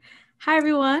Hi,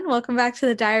 everyone. Welcome back to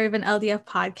the Diary of an LDF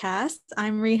podcast.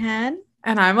 I'm Rihan,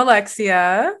 And I'm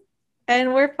Alexia.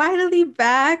 and we're finally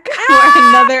back for Ah!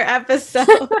 another episode.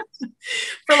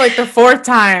 For like the fourth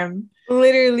time.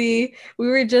 Literally, we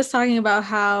were just talking about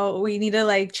how we need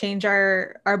to change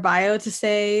our bio to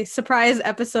say surprise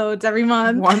episodes every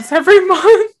month. Once every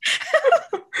month.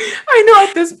 I know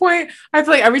at this point, I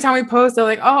feel like every time we post, they're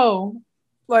like, oh,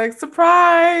 like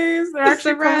surprise. They're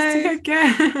actually posting Surprise.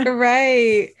 again.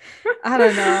 Right. I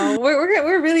don't know.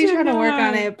 We're really trying to work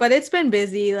on Yeah. it, but it's been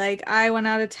busy. Like I went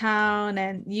out of town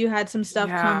and you had some stuff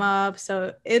come Yeah. up,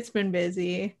 so it's been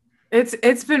busy.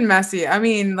 It's been messy. I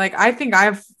mean, like I think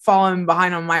I've fallen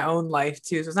behind on my own life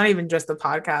too. So it's not even just the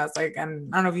podcast. Like,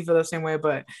 and I don't know if you feel the same way,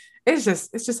 but it's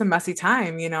just a messy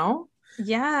time, you know?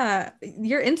 Yeah,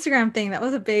 your Instagram thing, that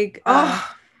was Oh,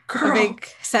 a girl. big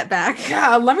setback.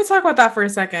 Yeah, let me talk about that for a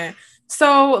second.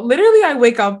 So literally I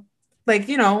wake up like,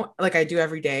 like I do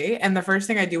every day. And the first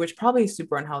thing I do, which probably is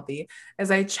super unhealthy, is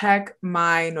I check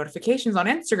my notifications on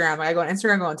Instagram. Like I go on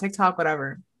Instagram, go on TikTok,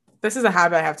 whatever. This is a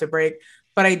habit I have to break,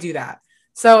 but I do that.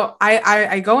 So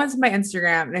I go into my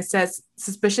Instagram and it says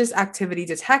suspicious activity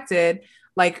detected,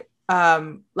 like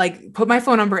put my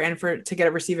phone number in for to get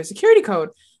a receive a security code.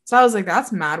 So I was like,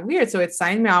 that's mad weird. So it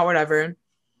signed me out, whatever.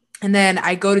 And then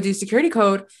I go to do security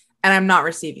code and I'm not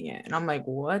receiving it. And I'm like,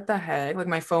 what the heck? Like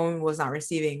my phone was not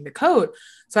receiving the code.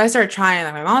 So I started trying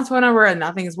like my mom's phone number and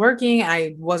nothing's working and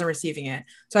I wasn't receiving it.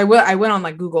 So I went on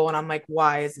like Google and I'm like,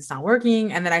 why is this not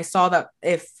working? And then I saw that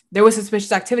if there was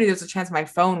suspicious activity, there's a chance my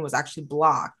phone was actually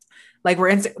blocked. Like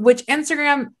which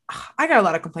Instagram, I got a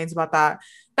lot of complaints about that.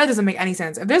 That doesn't make any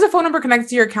sense. If there's a phone number connected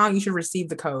to your account, you should receive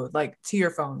the code like to your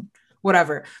phone,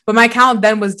 whatever. But my account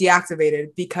then was deactivated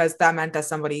because that meant that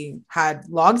somebody had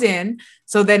logged in.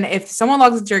 So then if someone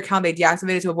logs into your account, they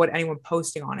deactivate it to avoid anyone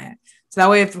posting on it. So that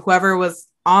way, if whoever was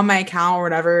on my account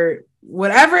or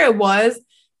whatever it was,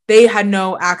 they had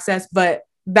no access. But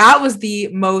that was the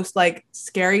most like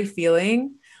scary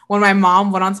feeling when my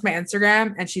mom went onto my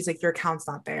Instagram and she's like, your account's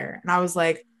not there. And I was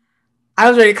like, I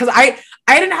was ready because I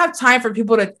didn't have time for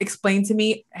people to explain to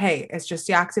me, hey, it's just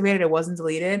deactivated, it wasn't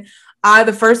deleted. My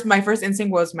first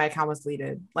instinct was my account was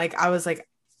deleted. Like I was like,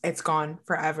 it's gone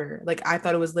forever. Like I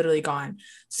thought it was literally gone.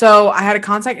 So I had to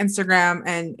contact Instagram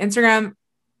and Instagram,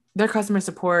 their customer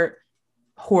support,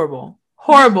 horrible.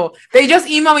 Horrible. They just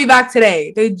emailed me back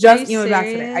today. They Are you just emailed me back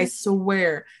today. I serious?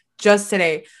 swear. Just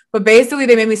today. But basically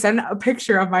they made me send a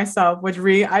picture of myself, which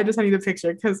I just sent you the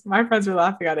picture because my friends were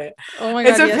laughing at it. Oh my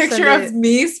It's God, a yes, picture send of it.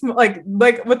 me,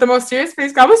 like with the most serious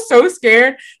face. I was so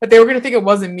scared that they were gonna think it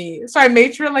wasn't me. So I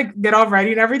made sure to like get all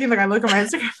ready and everything. Like I look at my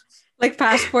Instagram. Like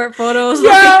passport photos,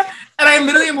 Yeah. And I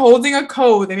literally am holding a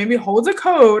code. They made me hold a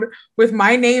code with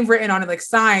my name written on it, like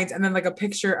signs, and then like a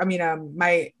picture. I mean,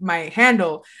 my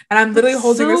handle, and I'm literally That's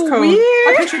holding this so code. I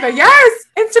weird. pictured that. Yes,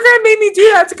 Instagram made me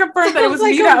do that to confirm that it Sounds was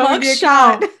like me a that owned the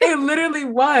mugshot. account. It literally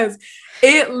was.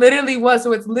 It literally was.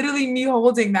 So it's literally me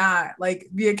holding that, like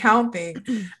the account thing.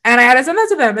 And I had to send that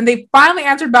to them. And they finally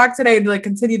answered back today to like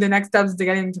continue the next steps to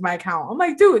getting into my account. I'm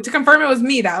like, dude, to confirm it was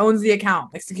me that owns the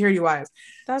account, like security wise.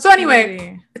 That's So anyway,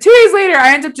 crazy. 2 days later,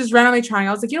 I ended up just randomly trying.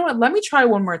 I was like, you know what? Let me try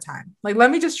one more time. Like,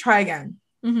 let me just try again.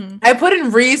 Hmm. I put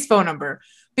in Ree's phone number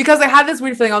because I had this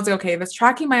weird feeling. I was like, okay, if it's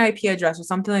tracking my IP address or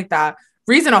something like that,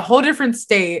 Ree's in a whole different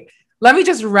state. Let me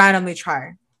just randomly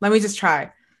try. Let me just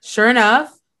try. Sure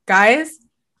enough, guys,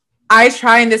 I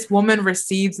try and this woman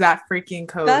receives that freaking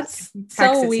code, That's texts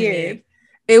so it to weird. me.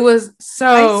 It was I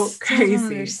so still don't crazy.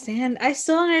 understand. I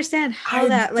still don't understand how I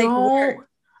that works. don't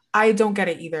I don't get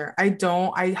it either.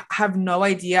 I have no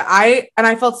idea. I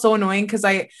felt so annoying because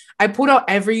I pulled out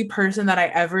every person that I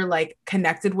ever like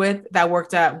connected with that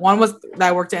worked at one was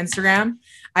that worked at Instagram.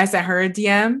 I sent her a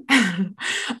DM.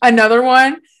 Another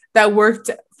one that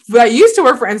used to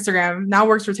work for Instagram, now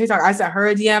works for TikTok. I sent her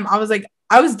a DM. I was like,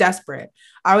 I was desperate.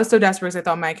 I was so desperate because I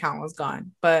thought my account was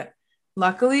gone. But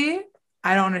luckily,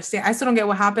 I don't understand. I still don't get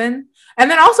what happened.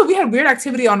 And then also we had weird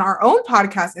activity on our own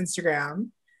podcast Instagram.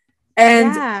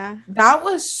 And Yeah. that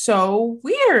was so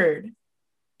weird.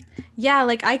 Yeah,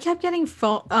 like I kept getting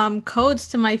phone codes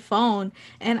to my phone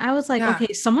and I was like, Yeah.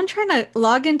 okay, someone trying to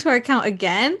log into our account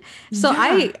again. So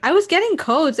Yeah. I was getting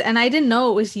codes and I didn't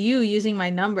know it was you using my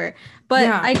number. But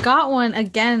Yeah. I got one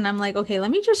again and I'm like, okay, let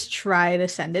me just try to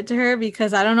send it to her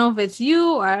because I don't know if it's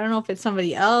you or I don't know if it's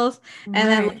somebody else. And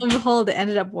then lo Right. and behold, it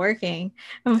ended up working.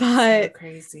 That's so But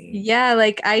crazy. yeah,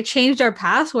 like I changed our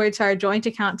password to our joint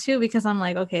account too because I'm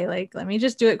like, okay, like let me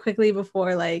just do it quickly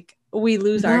before like we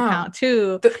lose our No. account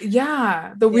too. The weirdest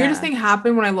Yeah. thing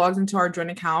happened when I logged into our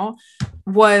joint account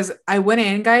was I went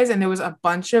in, guys, and there was a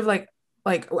bunch of like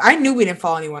I knew we didn't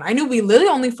follow anyone. I knew we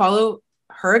literally only follow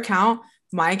her account,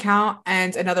 my account,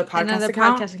 and another podcast Another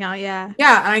account. podcast account, yeah.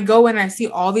 Yeah, and I go in and I see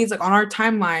all these like on our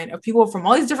timeline of people from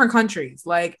all these different countries,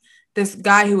 like this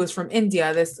guy who was from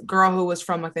India, this girl who was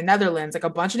from like the Netherlands, like a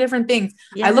bunch of different things.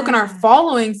 Yeah. I look in our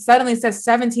following, suddenly it says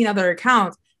 17 other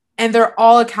accounts, and they're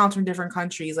all accounts from different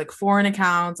countries, like foreign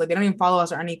accounts, like they don't even follow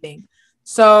us or anything.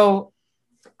 So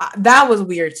that was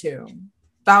weird too.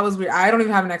 That was weird. I don't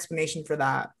even have an explanation for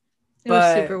that. It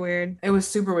was super weird. It was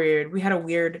super weird. We had a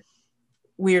weird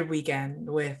weekend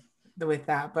with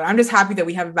that, but I'm just happy that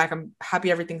we have it back. I'm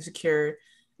happy everything's secure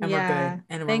and we're good.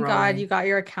 And thank we're God you got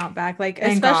your account back. Like,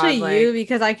 thank especially God, you,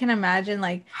 because I can imagine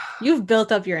like you've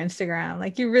built up your Instagram.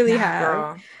 Like you really have.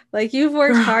 Girl. Like you've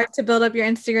worked hard to build up your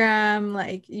Instagram.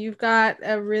 Like you've got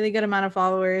a really good amount of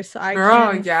followers. So I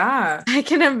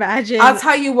can imagine. I'll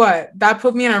tell you what, that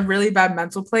put me in a really bad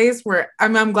mental place where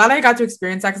I'm glad I got to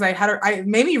experience that, because I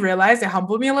made me realize, it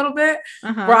humbled me a little bit,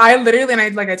 where I literally, and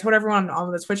I told everyone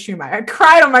on the Twitch stream, I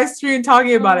cried on my stream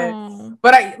talking about it.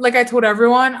 But I told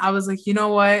everyone, I was like, you know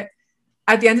what?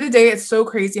 At the end of the day, it's so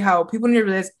crazy how people need to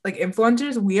realize, like,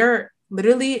 influencers, we are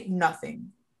literally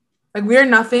nothing. Like, we are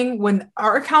nothing. When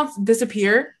our accounts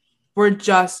disappear, we're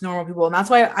just normal people. And that's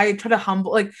why I try to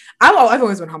humble, like, I've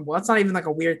always been humble. It's not even like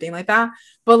a weird thing like that.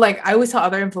 But like, I always tell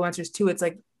other influencers too, it's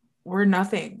like, we're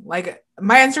nothing. Like,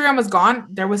 my Instagram was gone.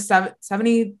 There was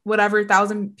 70 whatever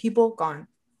thousand people gone.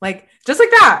 Like, just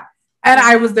like that.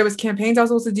 And there was campaigns I was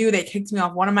supposed to do. They kicked me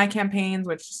off one of my campaigns,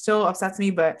 which still upsets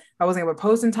me, but I wasn't able to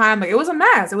post in time. Like, it was a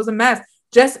mess. It was a mess.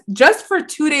 Just for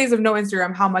 2 days of no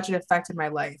Instagram, how much it affected my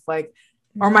life. Like,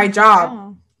 or my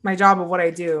job of what I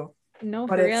do. No,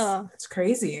 but for real. It's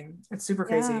crazy. It's super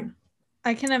crazy.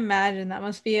 I can imagine that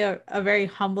must be a very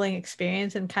humbling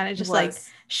experience, and kind of just like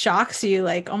shocks you.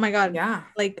 Like, oh my God. Yeah.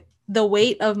 Like the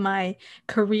weight of my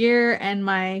career and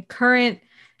my current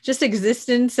just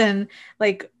existence, and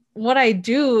like what I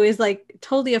do is like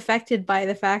totally affected by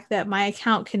the fact that my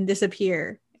account can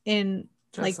disappear in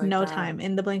like no time,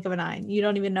 in the blink of an eye. You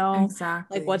don't even know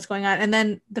like what's going on. And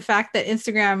then the fact that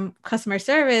Instagram customer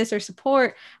service or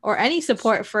support, or any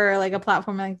support for like a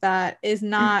platform like that, is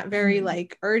not very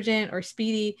like urgent or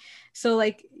speedy. So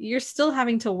like you're still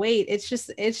having to wait. It's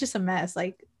just a mess.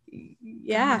 Like,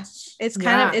 it's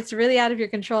kind of, it's really out of your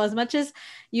control. As much as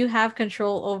you have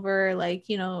control over like,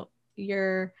 you know,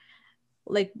 your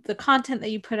like the content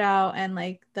that you put out and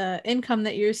like the income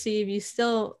that you receive,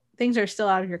 things are still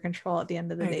out of your control at the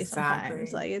end of the day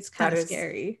sometimes. Like, it's kind of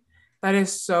scary. That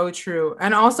is so true.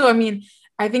 And also, I mean,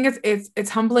 I think it's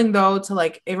humbling though, to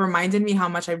like, it reminded me how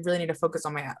much I really need to focus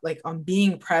on on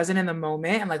being present in the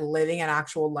moment and like living an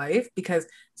actual life, because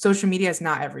social media is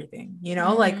not everything, you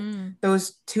know. Like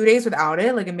those 2 days without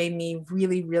it, like it made me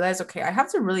really realize, okay, I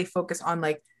have to really focus on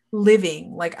like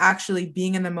living, like actually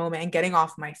being in the moment and getting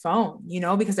off my phone, you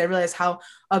know, because I realized how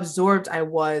absorbed I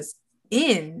was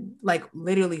in like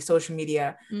literally social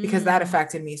media, because that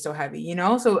affected me so heavy, you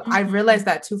know. So I realized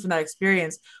that too from that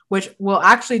experience, which will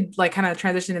actually like kind of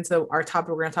transition into our topic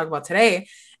we're going to talk about today.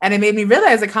 And it made me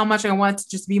realize like how much I want to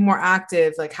just be more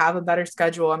active, like have a better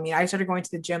schedule. I mean, I started going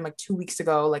to the gym like 2 weeks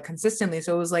ago, like consistently.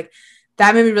 So it was like,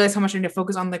 that made me realize how much I need to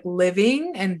focus on like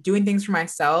living and doing things for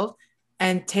myself,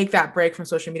 and take that break from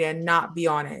social media and not be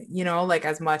on it, you know, like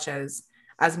as much as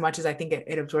I think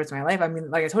it absorbs my life. I mean,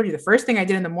 like I told you, the first thing I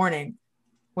did in the morning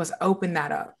was open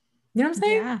that up. You know what I'm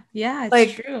saying? Yeah, it's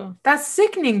like, true. That's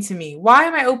sickening to me. Why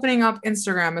am I opening up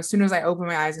Instagram as soon as I open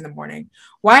my eyes in the morning?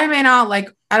 Why am I not like,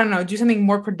 I don't know, do something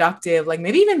more productive, like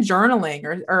maybe even journaling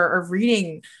or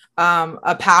reading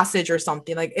a passage or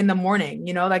something like in the morning,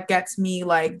 you know, that gets me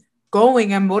like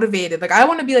going and motivated. Like, I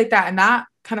want to be like that. And that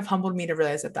kind of humbled me to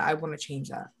realize that I want to change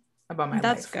that about my life.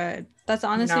 That's good. That's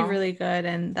honestly really good.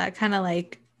 And that kind of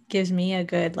like gives me a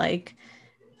good, like,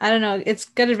 I don't know, it's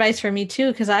good advice for me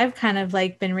too, because I've kind of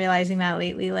like been realizing that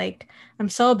lately. Like, I'm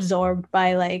so absorbed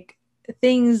by like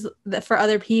things that for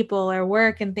other people or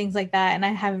work and things like that, and I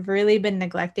have really been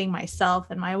neglecting myself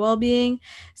and my well-being.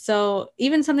 So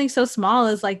even something so small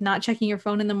as like not checking your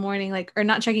phone in the morning, like, or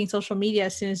not checking social media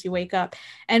as soon as you wake up,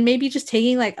 and maybe just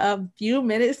taking like a few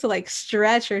minutes to like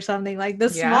stretch or something, like the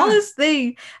smallest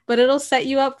thing, but it'll set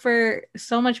you up for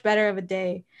so much better of a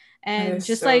day. And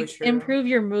just so like true. Improve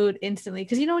your mood instantly,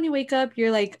 because you know when you wake up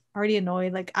you're like already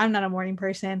annoyed. Like, I'm not a morning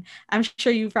person, I'm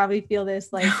sure you probably feel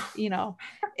this, like you know,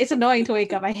 it's annoying to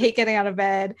wake up. I hate getting out of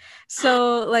bed.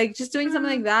 So like just doing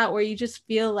something like that where you just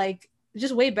feel like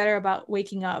just way better about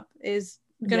waking up is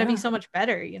gonna be so much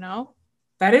better, you know.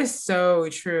 That is so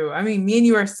true. I mean, me and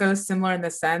you are so similar in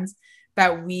the sense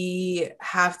that we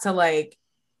have to like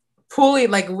fully,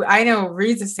 like, I know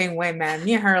Reed's the same way, man.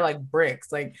 Me and her are like bricks.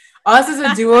 Like, us as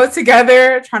a duo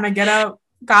together trying to get up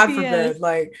God Yes. forbid.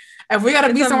 Like, if we gotta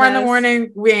It's be a somewhere in the mess.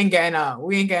 morning, we ain't getting up.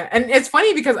 We ain't getting. And it's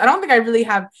funny because I don't think I really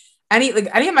have any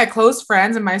of my close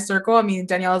friends in my circle. I mean,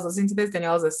 Danielle is listening to this.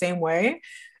 Danielle is the same way.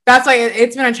 That's why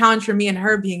it's been a challenge for me and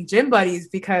her being gym buddies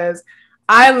because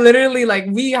I literally like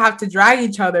we have to drag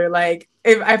each other. Like,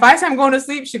 if I say I'm going to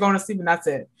sleep, she's going to sleep, and that's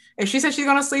it. If she says she's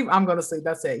going to sleep, I'm going to sleep.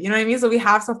 That's it. You know what I mean? So we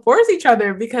have to force each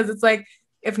other because it's like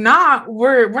if not,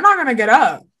 we're not gonna get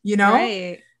up. You know.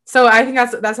 Right. So I think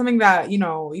that's something that, you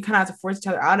know, you kind of have to force each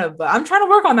other out of. But I'm trying to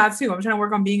work on that too. I'm trying to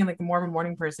work on being like more of a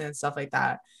morning person and stuff like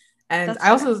that. And That's I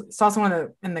fair. also saw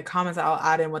someone in the comments, I'll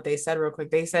add in what they said real quick.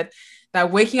 They said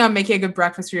that waking up, making a good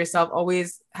breakfast for yourself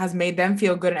always has made them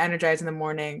feel good and energized in the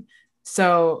morning.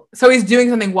 So he's doing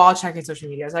something while checking social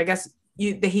media. So I guess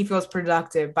that he feels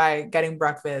productive by getting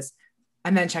breakfast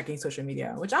and then checking social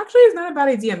media, which actually is not a bad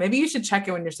idea. Maybe you should check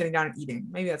it when you're sitting down and eating.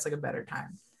 Maybe that's like a better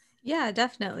time. Yeah,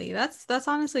 definitely. That's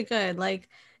honestly good. Like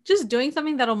just doing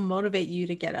something that'll motivate you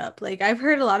to get up. Like I've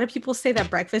heard a lot of people say that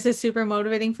breakfast is super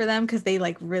motivating for them because they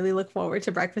like really look forward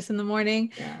to breakfast in the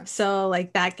morning. Yes. So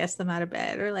like that gets them out of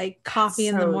bed or like coffee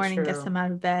That's in the so morning gets true. them out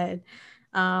of bed.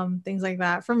 Things like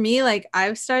that. For me, like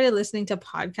I've started listening to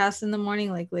podcasts in the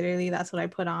morning, like literally that's what I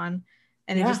put on.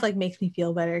 And it just Yeah. like makes me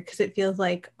feel better because it feels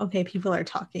like okay, people are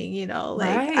talking, like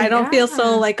I Right. don't feel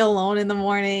so Yeah. like alone in the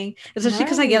morning, especially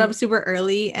because I get up Right. super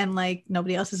early and like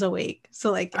nobody else is awake.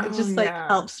 So like it Oh just like yeah.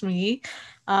 helps me.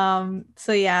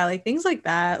 So yeah, like things like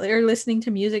that, or listening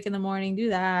to music in the morning, do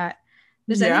that.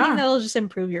 Just anything Yeah. that'll just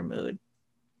improve your mood.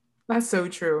 That's so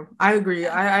true. I agree.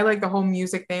 Yeah. I like the whole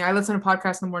music thing. I listen to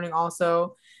podcasts in the morning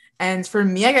also. And for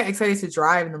me, I get excited to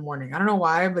drive in the morning. I don't know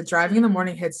why, but driving in the Mm,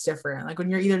 morning hits different. Like when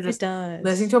you're either it just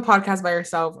listening does. to a podcast by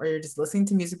yourself or you're just listening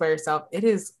to music by yourself, it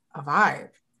is a vibe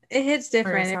It hits for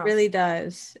different. It yourself. really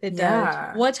does. It does.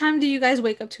 Yeah. What time do you guys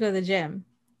wake up to go to the gym?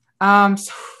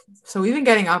 So, so we've been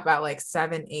getting up at like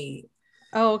 7, 8,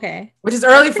 Oh, okay. which is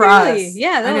That's early for pretty early. us. Yeah,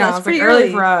 I no, know that's it's like pretty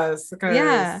early for early. us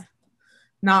Yeah. because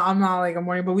I'm not like a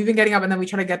morning, but we've been getting up and then we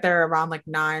try to get there around like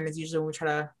 9 is usually when we try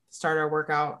to start our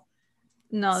workout.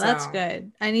 No, that's So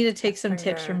good. I need to take it's some been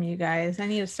tips from good. you guys. I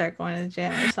need to start going to the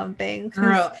gym or something because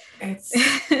Girl,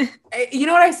 you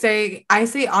know what I say? I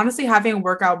say honestly, having a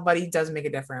workout buddy does make a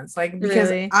difference. Like, because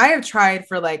really. I have tried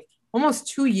for like almost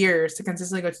 2 years to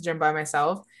consistently go to the gym by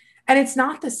myself, and it's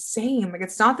not the same. Like,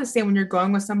 it's not the same when you're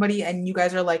going with somebody and you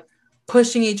guys are like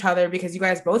pushing each other because you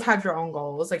guys both have your own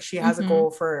goals. Like, she has a Mm-hmm.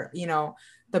 goal for,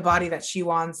 the body that she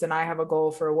wants, and I have a goal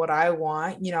for what I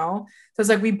want. So it's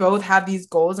like we both have these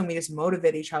goals and we just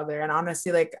motivate each other. And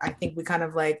honestly, like, I think we kind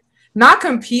of like not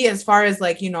compete as far as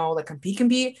like, like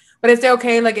compete, but it's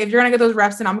okay. Like if you're gonna get those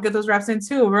reps in, I'm gonna get those reps in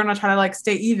too. We're gonna try to like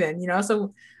stay even.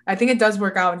 So I think it does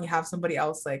work out when you have somebody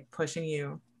else like pushing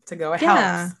you to go. It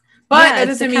Yeah. helps. But Yeah, that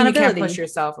it's doesn't mean you can't push accountability.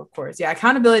 yourself, of course. Yeah,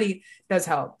 accountability does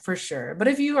help for sure. But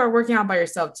if you are working out by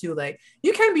yourself too, like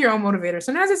you can be your own motivator.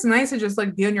 Sometimes it's nice to just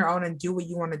like be on your own and do what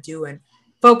you want to do and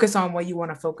focus on what you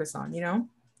want to focus on.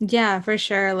 Yeah, for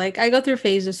sure. Like I go through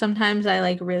phases. Sometimes I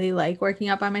like really like working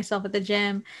out by myself at the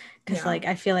gym because Yeah. like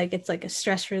I feel like it's like a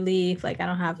stress relief. Like I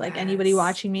don't have like anybody Yes.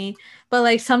 watching me. But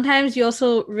like sometimes you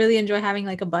also really enjoy having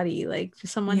like a buddy, like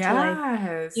just someone to like,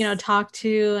 Yes. talk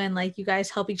to and like you guys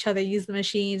help each other use the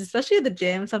machines, especially at the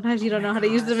gym. Sometimes Oh you don't my know how to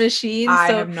use the gosh. machine. I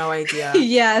So have no idea.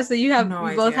 yeah, so No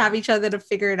you both have idea. each other to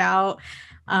figure it out.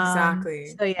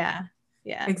 Exactly. So yeah.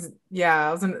 Yeah.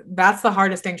 Yeah, that's the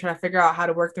hardest thing, trying to figure out how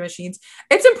to work the machines.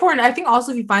 It's important. I think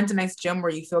also if you find a nice gym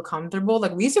where you feel comfortable,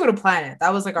 like we used to go to Planet.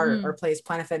 That was like our Mm-hmm. place,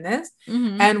 Planet Fitness.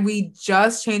 Mm-hmm. And we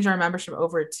just changed our membership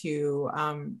over to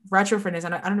Retro Fitness.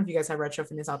 And I don't know if you guys have Retro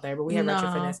Fitness out there, but we have Retro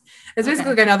No. Fitness. It's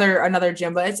basically Okay. like another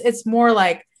gym, but it's more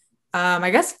like I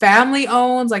guess family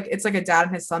owns, like it's like a dad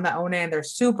and his son that own it, and they're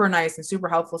super nice and super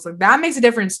helpful. So that makes a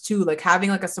difference too, like having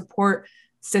like a support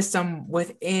system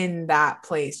within that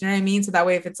place. You know what I mean? So that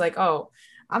way, if it's like, oh,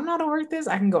 I'm not gonna work this,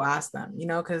 I can go ask them,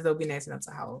 because they'll be nice enough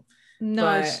to help. No,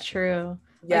 it's But true.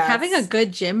 Like yeah, having a it's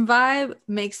good gym vibe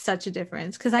makes such a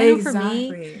difference. Cause I know for me,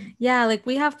 exactly. yeah, like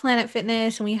we have Planet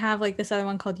Fitness and we have like this other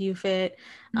one called UFit.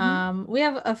 Mhm. We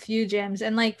have a few gyms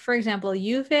and like for example,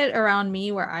 UFit around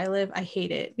me where I live, I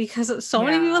hate it because so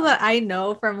many people Yeah. that I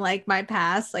know from like my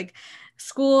past, like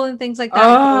school and things like that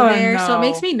go Oh there. So it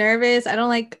makes no. me nervous. I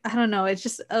don't know, it's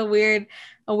just a weird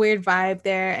vibe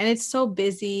there. And it's so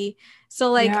busy. So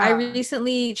like I Yeah.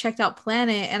 recently checked out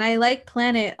Planet and I like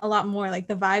Planet a lot more. Like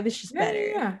the vibe is just Yeah. Yeah. better.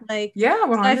 Yeah. Like Yeah.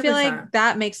 so I feel like 100%.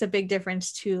 that makes a big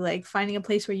difference too. Like finding a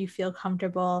place where you feel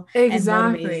comfortable and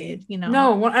Exactly. motivated.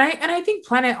 No, I think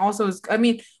Planet also is. I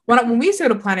mean, when we used to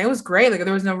go to Planet, it was great. Like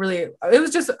there was no really. It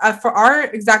was just for our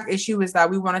exact issue is that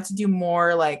we wanted to do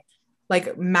more like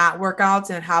mat workouts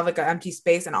and have like an empty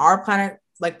space. And our Planet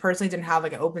like personally didn't have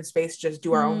like an open space to just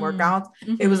do our own workouts.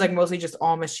 It was like mostly just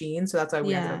all machines. So that's why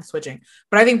we ended up switching.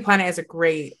 But I think Planet is a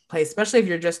great place, especially if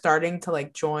you're just starting to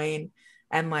like join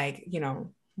and like, you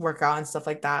know, work out and stuff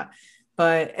like that.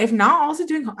 But if not, also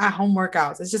doing at home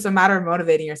workouts. It's just a matter of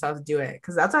motivating yourself to do it.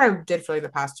 Because that's what I did for like the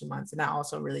past 2 months. And that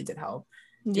also really did help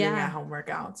doing at home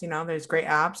workouts. You know, there's great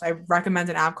apps. I recommend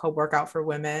an app called Workout for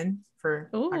Women for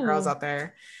my girls out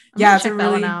there. Yeah, it's a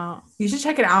really, you should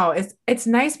check it out. It's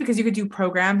nice because you could do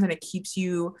programs and it keeps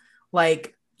you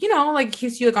like, you know, like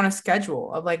keeps you like on a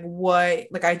schedule of like what,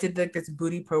 like I did like this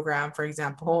booty program, for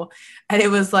example, and it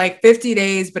was like 50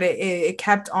 days, but it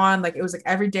kept on, like it was like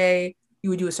every day you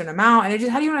would do a certain amount, and it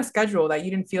just had you on a schedule that you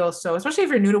didn't feel so, especially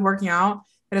if you're new to working out,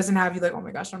 it doesn't have you like, oh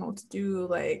my gosh, I don't know what to do,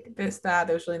 like this, that.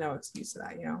 There's really no excuse to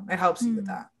that, you know. It helps you with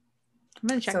that. I'm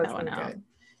gonna check that one out.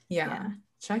 Yeah.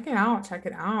 Check it out. Check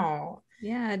it out.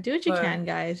 Yeah, do what you can,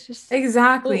 guys. Just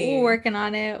exactly. We're working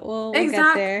on it. We'll get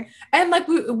there. And like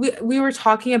we were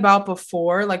talking about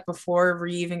before, like before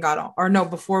we even got on, or no,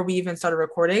 before we even started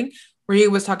recording, Rhea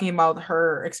was talking about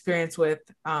her experience with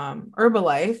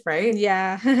Herbalife, right?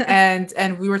 Yeah.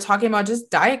 and we were talking about just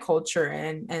diet culture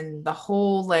and the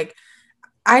whole, like,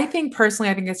 I think personally,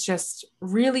 I think it's just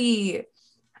really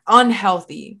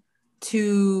unhealthy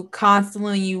to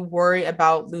constantly worry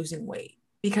about losing weight,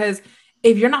 because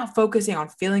if you're not focusing on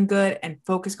feeling good and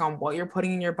focusing on what you're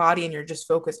putting in your body and you're just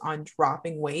focused on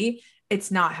dropping weight, it's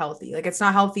not healthy. Like, it's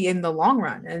not healthy in the long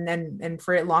run, and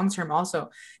for it long term also,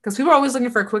 because people are always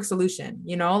looking for a quick solution,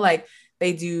 you know, like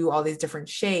they do all these different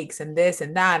shakes and this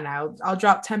and that, and I'll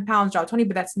drop 10 pounds, drop 20,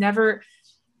 but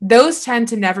those tend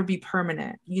to never be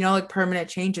permanent, you know, like permanent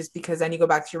changes, because then you go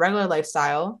back to your regular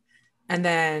lifestyle and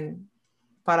then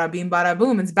bada bing, bada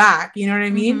boom, it's back. You know what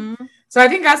I mean? So I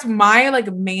think that's my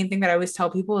like main thing that I always tell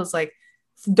people is like,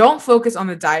 don't focus on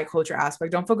the diet culture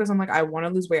aspect. Don't focus on like, I want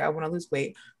to lose weight. I want to lose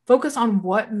weight. Focus on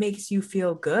what makes you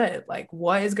feel good. Like,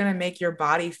 what is going to make your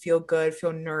body feel good,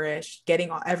 feel nourished,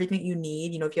 getting everything you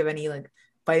need. You know, if you have any like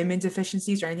vitamin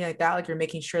deficiencies or anything like that, like you're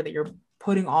making sure that you're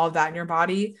putting all of that in your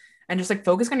body, and just like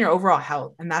focus on your overall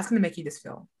health. And that's going to make you just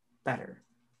feel better.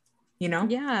 You know?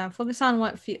 Yeah, focus on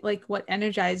what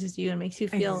energizes you and makes you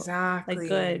feel like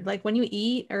good. Like when you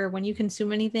eat or when you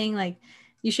consume anything, like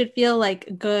you should feel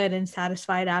like good and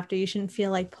satisfied after. You shouldn't feel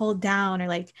like pulled down or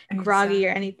like groggy or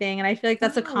anything. And I feel like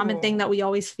that's a common thing that we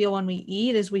always feel when we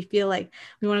eat, is we feel like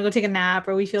we want to go take a nap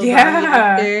or we feel groggy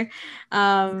after.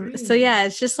 So yeah,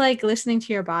 it's just like listening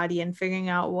to your body and figuring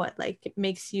out what like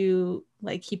makes you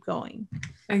like keep going.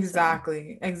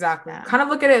 Exactly. Yeah. Kind of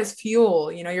look at it as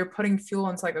fuel. You know, you're putting fuel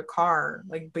into like a car,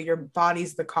 like, but your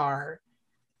body's the car.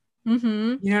 You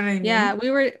know what I mean? Yeah,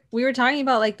 we were talking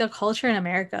about like the culture in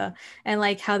America and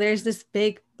like how there's this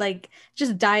big like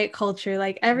just diet culture.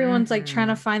 Like everyone's like trying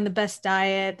to find the best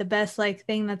diet, the best like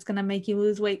thing that's gonna make you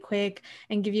lose weight quick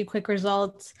and give you quick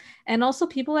results. And also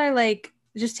people are like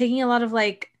just taking a lot of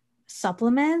like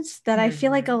supplements that I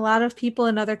feel like a lot of people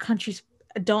in other countries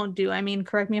don't do. I mean,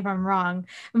 correct me if I'm wrong,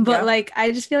 but like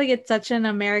I just feel like it's such an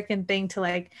American thing to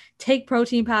like take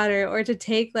protein powder or to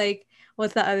take like,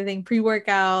 what's the other thing,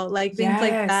 pre-workout, like things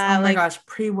like that. Oh my gosh,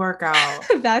 pre-workout.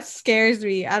 That scares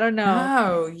me. I don't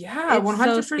know. Oh yeah,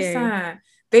 100%.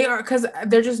 They are, because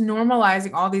they're just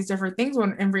normalizing all these different things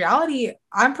when in reality,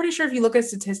 I'm pretty sure if you look at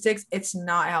statistics, it's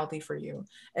not healthy for you.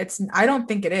 I don't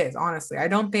think it is, honestly. I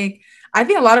think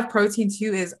a lot of protein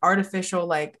too is artificial,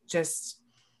 like just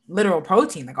literal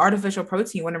protein, like artificial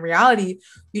protein, when in reality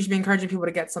you should be encouraging people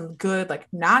to get some good like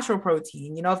natural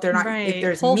protein, you know, if they're not if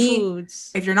there's whole meat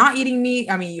foods. If you're not eating meat,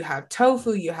 I mean, you have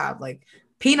tofu, you have like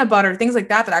peanut butter, things like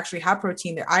that actually have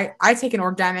protein. I take an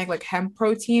organic like hemp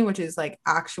protein, which is like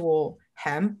actual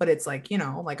hemp, but it's like, you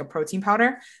know, like a protein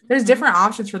powder. There's different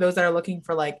options for those that are looking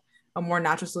for like a more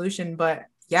natural solution. But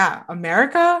yeah,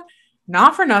 America,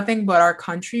 not for nothing, but our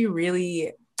country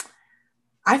really,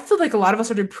 I feel like a lot of us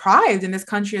are deprived in this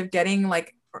country of getting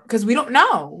like, because we don't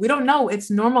know, it's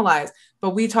normalized.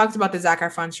 But we talked about the Zac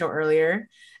Efron show earlier,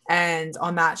 and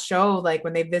on that show, like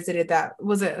when they visited that,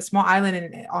 was it a small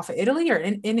island off of Italy or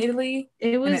in Italy?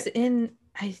 It was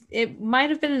it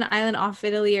might have been an island off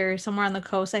Italy or somewhere on the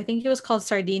coast. I think it was called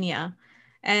Sardinia.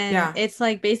 And it's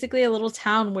like basically a little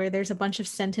town where there's a bunch of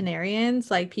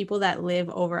centenarians, like people that live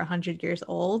over 100 years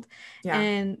old.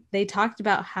 And they talked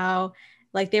about how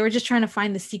like they were just trying to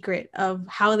find the secret of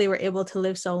how they were able to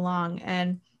live so long.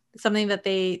 And something that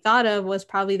they thought of was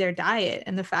probably their diet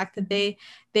and the fact that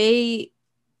they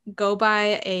go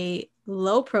by a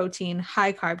low protein,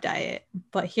 high carb diet.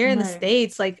 But here in the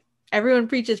States, like everyone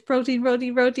preaches protein, like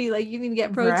you need to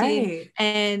get protein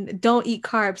and don't eat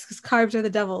carbs because carbs are the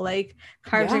devil. Like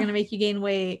carbs are going to make you gain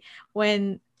weight,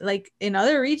 when like in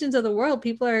other regions of the world,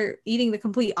 people are eating the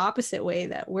complete opposite way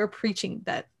that we're preaching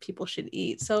that people should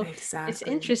eat. So it's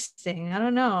interesting. I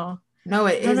don't know. No,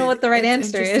 I don't know what the right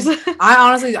answer is.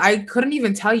 I couldn't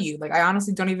even tell you. Like, I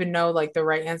honestly don't even know like the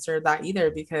right answer to that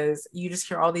either, because you just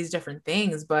hear all these different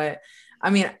things. But I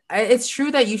mean, it's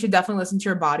true that you should definitely listen to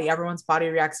your body. Everyone's body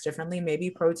reacts differently. Maybe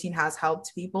protein has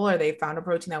helped people, or they found a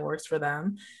protein that works for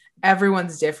them.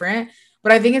 Everyone's different.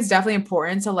 But I think it's definitely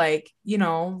important to like, you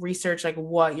know, research like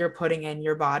what you're putting in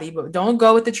your body, but don't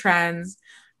go with the trends.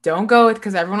 Don't go with,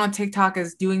 because everyone on TikTok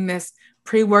is doing this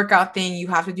pre-workout thing. You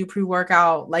have to do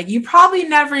pre-workout. Like, you probably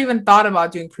never even thought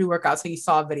about doing pre-workout so you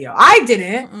saw a video. I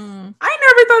didn't. I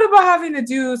never thought about having to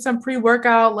do some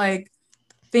pre-workout like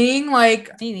thing.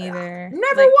 Like, me neither.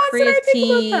 Never like once creatine, did I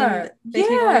think about that. They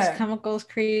take all these chemicals,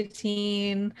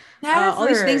 creatine, all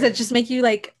these things that just make you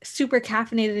like super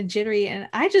caffeinated and jittery, and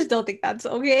I just don't think that's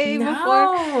okay.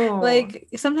 Before, like,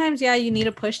 sometimes you need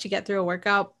a push to get through a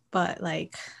workout, but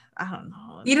like, I don't know.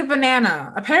 Eat a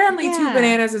banana. Apparently 2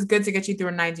 bananas is good to get you through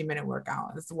a 90-minute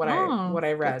workout. That's what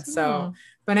I read. So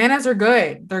bananas are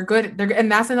good. They're good.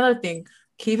 And that's another thing.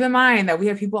 Keep in mind that we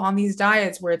have people on these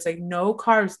diets where it's like no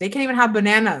carbs. They can't even have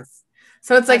bananas.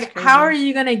 So it's like, how are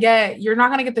you going to you're not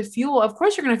going to get the fuel. Of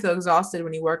course, you're going to feel exhausted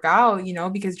when you work out, you know,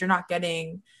 because you're not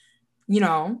getting, you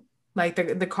know, like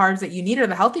the carbs that you need, or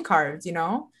the healthy carbs, you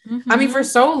know. I mean, for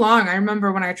so long, I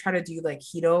remember when I tried to do like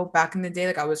keto back in the day,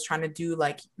 like I was trying to do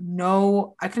like,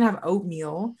 no, I couldn't have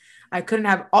oatmeal. I couldn't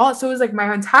have so it was like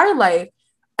my entire life,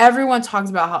 everyone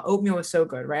talks about how oatmeal was so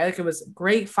good, right? Like, it was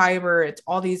great fiber. It's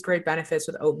all these great benefits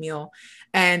with oatmeal.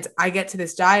 And I get to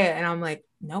this diet and I'm like,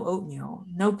 no oatmeal,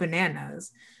 no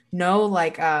bananas, no,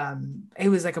 like, it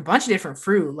was like a bunch of different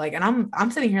fruit. Like, and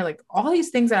I'm sitting here like all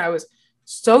these things that I was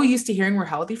so used to hearing were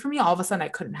healthy for me, all of a sudden I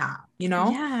couldn't have, you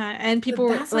know? Yeah. And people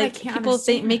were like, people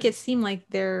make it seem like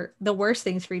they're the worst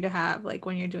things for you to have, like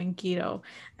when you're doing keto.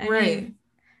 I mean,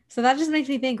 so that just makes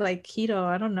me think like keto,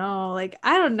 I don't know. Like,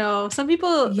 I don't know. Some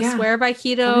people swear by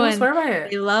keto and swear by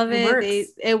it. They love it.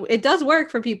 It does work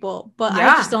for people, but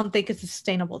I just don't think it's a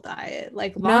sustainable diet.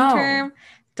 Like, long term,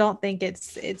 don't think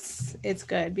it's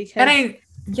good, because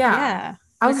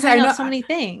I was saying, I know so many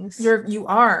things. You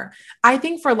are. I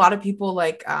think for a lot of people,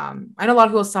 like, I know a lot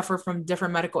of people suffer from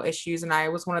different medical issues, and I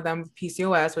was one of them with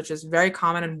PCOS, which is very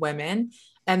common in women.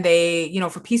 And they, you know,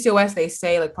 for PCOS, they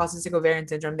say, like, polycystic ovarian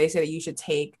syndrome, they say that you should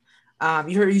take,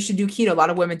 you should do keto. A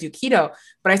lot of women do keto,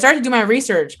 but I started to do my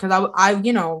research because I,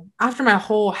 you know, after my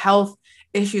whole health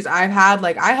issues I've had,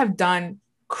 like, I have done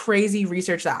crazy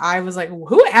research that I was like,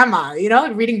 who am I? You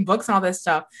know, reading books and all this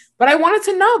stuff. But I wanted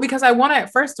to know because I want to,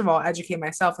 first of all, educate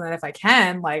myself. And then if I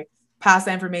can, like, pass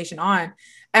the information on.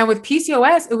 And with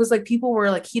PCOS, it was like people were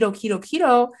like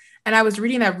keto. And I was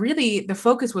reading that really the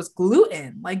focus was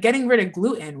gluten, like getting rid of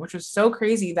gluten, which was so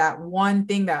crazy. That one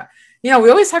thing that, you know, we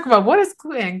always talk about, what is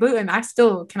gluten? Gluten. I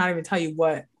still cannot even tell you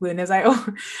what gluten is. I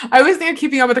always think of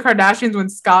Keeping Up with the Kardashians when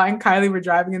Scott and Kylie were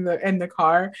driving in the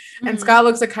car, and Scott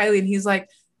looks at Kylie and he's like,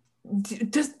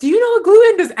 do you know what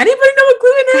gluten? Does anybody know what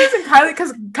gluten is? And Kylie,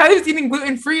 because Kylie's eating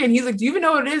gluten free, and he's like, do you even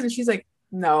know what it is? And she's like,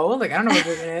 no, like, I don't know what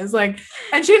gluten is. Like,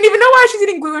 and she didn't even know why she's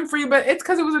eating gluten free, but it's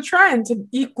because it was a trend to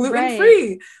eat gluten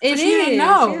free. Right. She didn't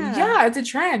know. Yeah, it's a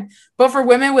trend. But for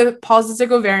women with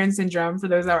polycystic ovarian syndrome, for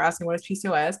those that were asking what is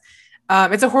PCOS,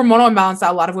 it's a hormonal imbalance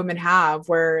that a lot of women have,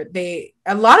 where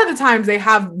a lot of the times they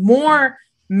have more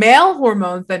male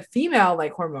hormones than female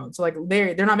like hormones. So like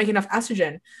they're not making enough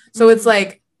estrogen. So it's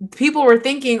like people were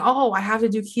thinking, oh, I have to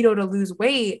do keto to lose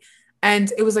weight.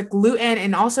 And it was like gluten.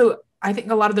 And also, I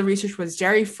think a lot of the research was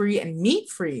dairy free and meat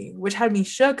free, which had me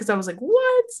shook because I was like,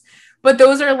 what? But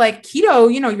those are like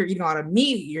keto, you know, you're eating a lot of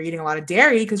meat, you're eating a lot of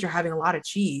dairy because you're having a lot of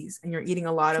cheese, and you're eating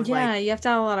a lot of you have to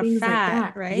have a lot of fat,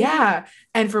 like, right? Yeah.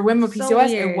 And for women with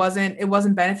PCOS, it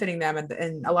wasn't benefiting them,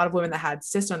 and a lot of women that had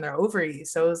cysts on their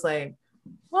ovaries. So it was like,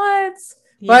 what?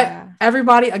 But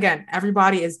everybody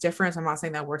is different. So I'm not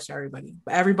saying that works for everybody,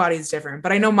 but everybody is different.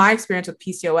 But I know my experience with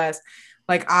PCOS,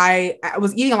 like I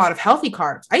was eating a lot of healthy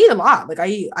carbs. I eat a lot. Like I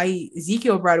eat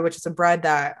Ezekiel bread, which is a bread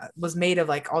that was made of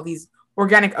like all these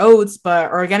organic oats,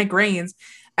 or organic grains.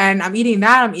 And I'm eating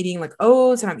that. I'm eating like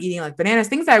oats, and I'm eating like bananas,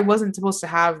 things that I wasn't supposed to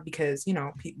have because, you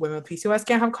know, women with PCOS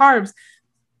can't have carbs.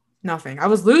 Nothing. I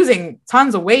was losing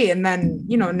tons of weight. And then,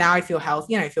 you know, now I feel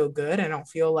healthy and I feel good. I don't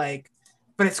feel like,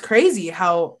 but it's crazy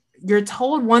how you're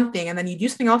told one thing and then you do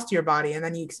something else to your body and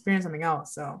then you experience something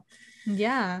else. So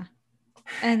yeah.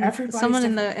 And Everybody's someone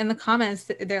different. in the comments,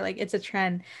 they're like, it's a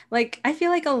trend. Like, I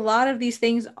feel like a lot of these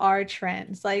things are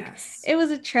trends. Like, Yes. it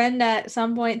was a trend at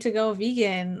some point to go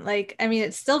vegan. Like, I mean,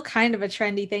 it's still kind of a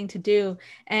trendy thing to do.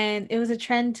 And it was a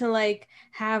trend to like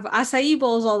have acai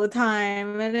bowls all the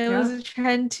time. And it was Yeah. a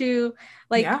trend to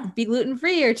like Yeah. be gluten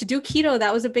free or to do keto.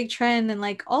 That was a big trend. And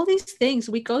like all these things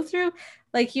we go through,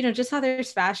 like, you know, just how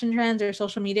there's fashion trends or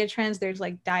social media trends, there's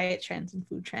like diet trends and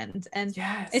food trends. And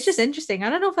it's just Yes. interesting. I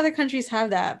don't know if other countries have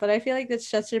that, but I feel like that's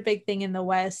such a big thing in the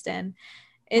West. And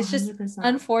it's just 100%.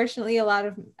 unfortunately a lot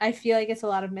of, I feel like it's a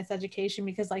lot of miseducation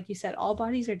because, like you said, all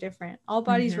bodies are different. All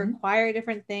bodies Mm-hmm. require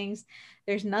different things.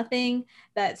 There's nothing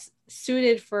that's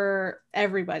suited for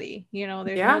everybody. You know,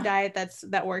 there's no Yeah. diet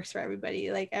that works for everybody.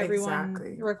 Like everyone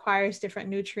Exactly. requires different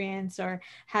nutrients or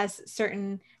has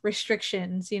certain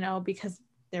restrictions, you know, because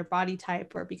their body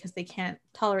type or because they can't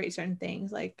tolerate certain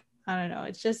things. Like, I don't know.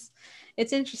 It's just,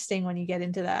 it's interesting when you get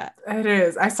into that. It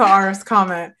is. I saw Ara's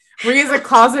comment. Rhea's a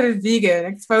closeted vegan,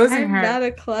 exposing I'm her. not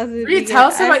a closet Rhea, vegan. tell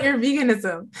us about your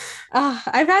veganism.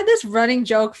 I've had this running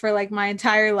joke for like my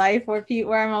entire life where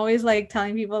I'm always like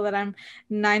telling people that I'm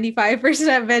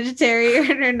 95%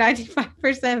 vegetarian or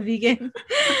 95% vegan.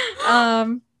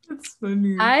 Um, That's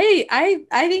funny. I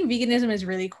think veganism is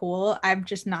really cool. I'm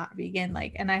just not vegan,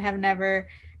 like, and I have never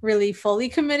really fully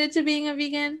committed to being a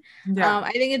vegan. Yeah.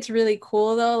 I think it's really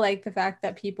cool though, like the fact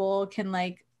that people can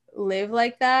like live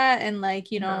like that and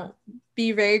like, you Yeah. know,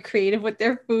 be very creative with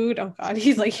their food. Oh God,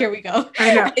 he's like, here we go.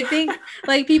 I know. I think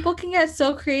like people can get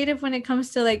so creative when it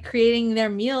comes to like creating their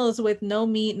meals with no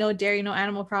meat, no dairy, no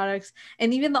animal products,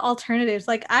 and even the alternatives.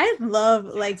 Like I love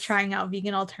like trying out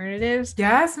vegan alternatives.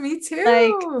 Yes, me Like,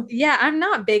 too. yeah, I'm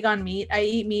not big on meat. I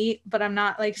eat meat, but I'm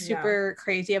not like Yeah. super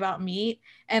crazy about meat.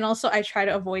 And also I try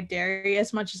to avoid dairy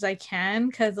as much as I can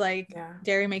because like Yeah.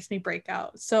 dairy makes me break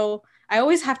out. So I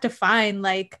always have to find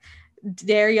like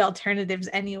dairy alternatives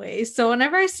anyway. So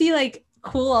whenever I see like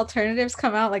cool alternatives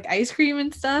come out, like ice cream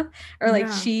and stuff, or like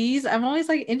Yeah. cheese, I'm always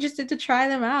like interested to try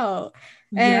them out.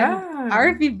 And Yeah.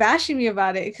 Art be bashing me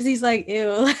about it because he's like, ew,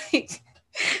 like,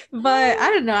 but I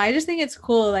don't know. I just think it's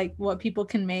cool, like what people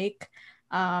can make,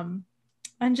 and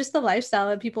just the lifestyle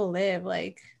that people live.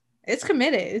 Like, it's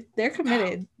committed. They're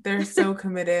committed. They're so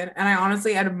committed. And I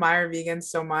honestly admire vegans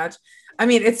so much. I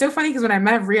mean, it's so funny because when I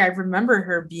met Rhea, I remember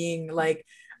her being like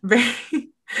very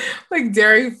like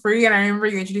dairy free. And I remember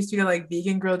you introduced me to like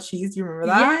vegan grilled cheese. Do you remember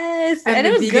that? Yes, And and the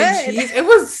it was vegan good. cheese. It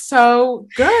was so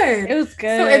good. It was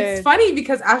So it's good. funny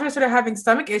because after I started having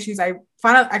stomach issues, I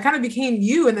found out I kind of became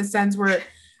you in the sense where,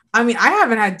 I mean, I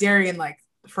haven't had dairy in like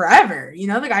forever, you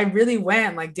know, like I really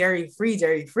went like dairy free,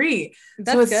 dairy free. So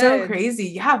That's it's so good. crazy.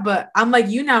 Yeah. But I'm like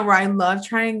you now where I love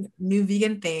trying new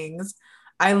vegan things.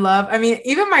 I mean,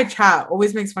 even my chat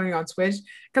always makes fun of me on Twitch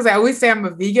because I always say I'm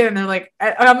a vegan and they're like,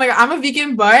 and I'm like, I'm a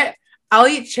vegan, but I'll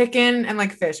eat chicken and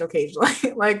like fish occasionally.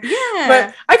 Like, Yeah.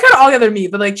 but I cut all the other meat,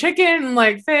 but like chicken,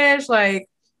 like fish, like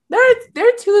there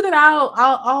are two that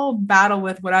I'll battle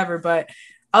with whatever. But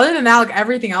other than that, like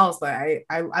everything else, like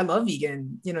I love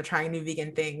vegan, you know, trying new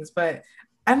vegan things. But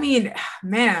I mean,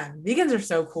 man, vegans are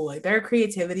so cool. Like their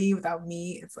creativity without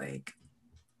meat, it's like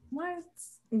what?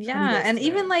 How do you Yeah, guys and do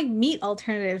even it? like meat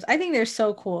alternatives, I think they're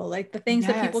so cool. Like the things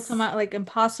that people come Yes. out like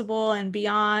Impossible and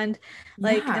Beyond,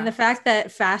 like, and the Yeah. fact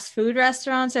that fast food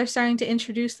restaurants are starting to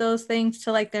introduce those things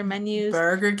to like their menus.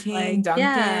 Burger King, Like,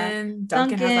 yeah, Dunkin'.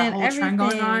 Dunkin' has that Dunkin', whole trend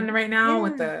going on everything. right now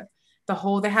with Yeah. the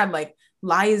whole they had like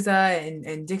Liza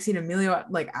and Dixie D'Amelio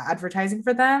like advertising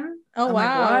for them. Oh, I'm like,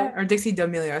 what? wow. Or Dixie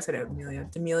D'Amelio. I said Amelia.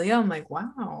 D'Amelio. I'm like,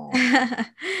 wow, that's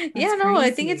Yeah, no,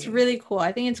 I think it's crazy. really cool.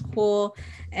 I think it's cool.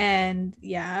 And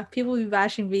yeah, people be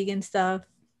bashing vegan stuff,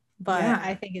 but I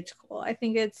Yeah. think it's cool. I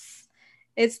think it's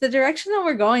the direction that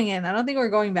we're going in. I don't think we're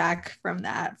going back from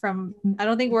that. I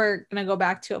don't think we're gonna go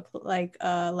back to like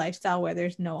a lifestyle where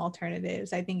there's no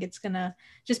alternatives. I think it's gonna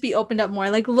just be opened up more.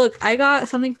 Like, look, I got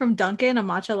something from Dunkin', a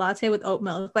matcha latte with oat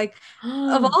milk. Like,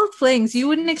 of all things, you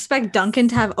wouldn't expect Dunkin'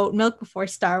 to have oat milk before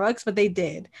Starbucks, but they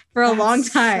did for a long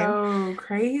That's time. so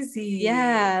crazy.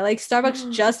 Yeah, like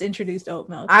Starbucks just introduced oat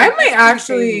milk. I Like, might that's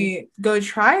pretty crazy. actually go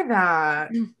try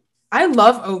that. I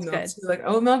love oat It's milk good. too. Like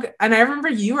oat milk. And I remember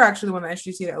you were actually the one that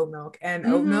introduced me to oat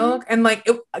Mm-hmm. milk. And like,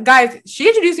 guys, she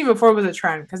introduced me before it was a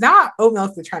trend because now oat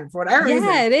milk's the trend for whatever Yeah, reason.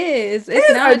 it is. It It's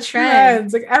is now a a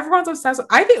trend. trend. Like everyone's obsessed with,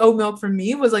 I think oat milk for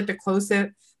me was like the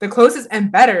closest and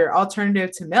better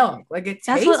alternative to milk. Like it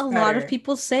That's what a tastes lot of better.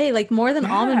 people say, like more than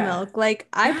almond Yeah. milk. Like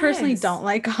I personally Yes. don't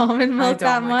like almond I milk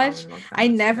that don't like much. almond milk that I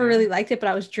much never really either. liked it, but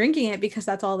I was drinking it because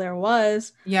that's all there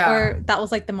was, Yeah. or that was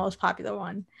like the most popular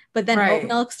one. but then oat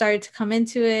milk started to come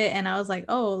into it, and I was like,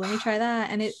 oh, let me try that,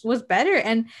 and it was better,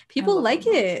 and people like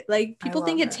it. Like people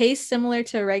think it tastes similar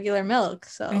to regular milk.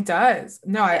 So it does.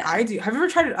 No, I do. Have you ever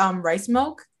tried rice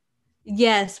milk?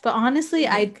 Yes, but honestly,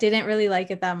 I didn't really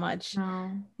like it that much.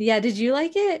 No. Yeah, did you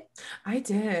like it? I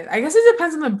did. I guess it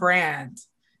depends on the brand.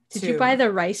 Did you buy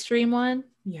the Rice Stream one?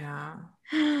 Yeah.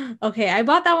 Okay, I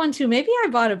bought that one too. Maybe I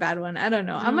bought a bad one. I don't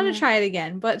know. I'm gonna try it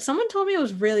again. But someone told me it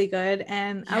was really good,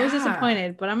 and I was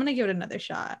disappointed. But I'm gonna give it another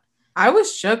shot. I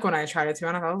was shook when I tried it, to be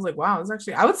honest. I was like, wow, it's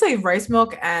actually, I would say rice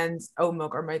milk and oat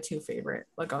milk are my two favorite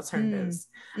like alternatives.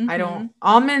 I don't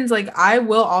almonds, like I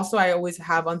always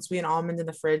have unsweetened almonds in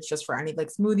the fridge just for any like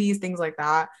smoothies, things like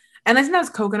that. And I sometimes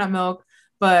coconut milk,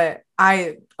 but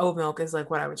oat milk is like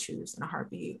what I would choose in a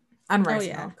heartbeat. And rice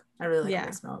milk. I really like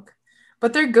rice milk.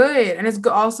 But they're good. And it's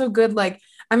also good, like,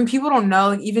 I mean, people don't know,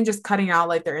 like, even just cutting out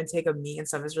like their intake of meat and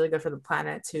stuff is really good for the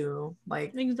planet too.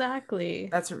 Like, exactly.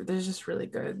 They're just really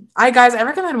good. I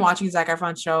recommend watching Zac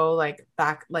Efron's show, like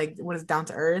what is Down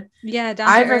to Earth? Yeah,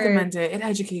 I recommend it. It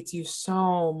educates you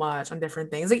so much on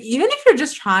different things. Like, even if you're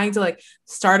just trying to like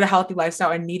start a healthy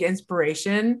lifestyle and need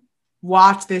inspiration,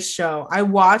 watch this show. I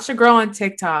watched a girl on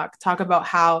TikTok talk about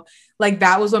how like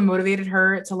that was what motivated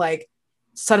her to like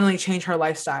suddenly change her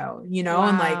lifestyle, you know. Wow.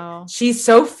 And like she's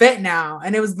so fit now,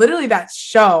 and it was literally that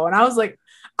show, and I was like,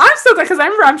 I'm so glad, because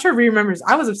I'm sure Ree remembers,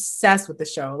 I was obsessed with the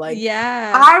show. Like,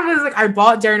 I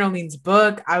bought Darren O'Lean's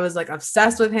book. I was like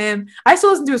obsessed with him. I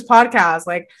still listen to his podcast.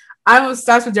 Like, I'm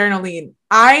obsessed with Darren O'Lean.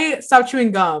 I stopped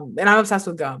chewing gum, and I'm obsessed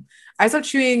with gum. I stopped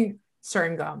chewing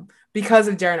certain gum because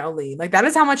of Darren O'Lean. Like, that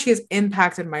is how much he has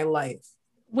impacted my life.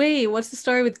 Wait, what's the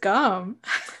story with gum?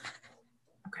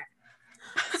 Okay,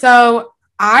 so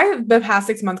the past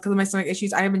 6 months, because of my stomach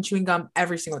issues, I have been chewing gum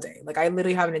every single day. Like, I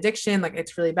literally have an addiction. Like,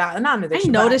 it's really bad. Not an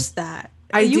addiction. I noticed that.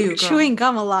 You chewing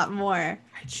gum a lot more.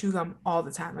 I chew gum all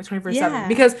the time, like 24/7.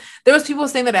 Because there was people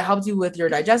saying that it helped you with your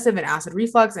digestive and acid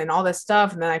reflux and all this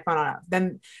stuff. And then I found out.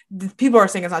 Then people are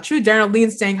saying it's not true. Darren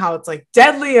O'Lean's saying how it's like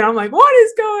deadly. And I'm like, what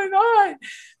is going on?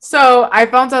 So I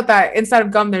found out that inside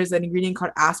of gum, there's an ingredient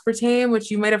called aspartame, which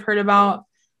you might have heard about.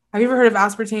 Have you ever heard of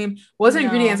aspartame? What's an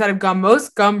ingredient inside of gum?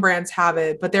 Most gum brands have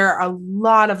it, but there are a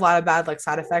lot of bad like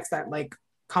side effects that like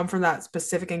come from that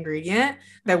specific ingredient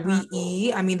that we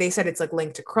eat. I mean, they said it's like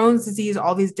linked to Crohn's disease,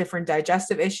 all these different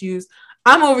digestive issues.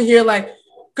 I'm over here like,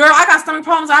 girl, I got stomach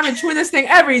problems. I've been chewing this thing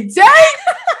every day.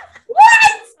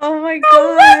 What? Oh my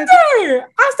God.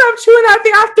 I stopped chewing that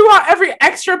thing. I threw out every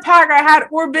extra pack I had,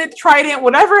 Orbit, Trident,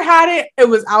 whatever had it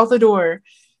was out the door.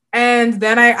 And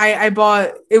then I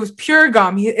bought, it was Pure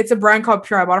Gum. It's a brand called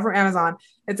Pure. I bought it from Amazon.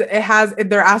 They're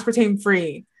aspartame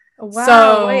free. Wow.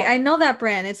 So, wait, I know that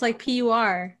brand. It's like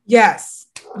PUR. Yes.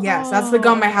 That's the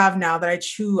gum I have now that I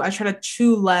try to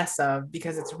chew less of,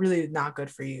 because it's really not good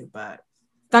for you, but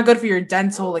it's not good for your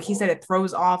dental. Like he said, it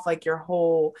throws off like your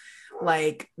whole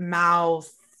like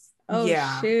mouth. Oh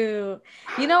yeah. Shoot.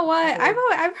 You know what?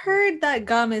 I've heard that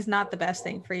gum is not the best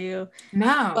thing for you.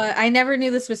 No. But I never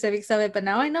knew the specifics of it, but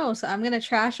now I know. So I'm gonna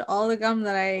trash all the gum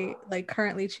that I like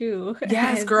currently chew.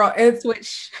 Yes, girl.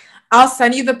 I'll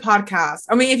send you the podcast.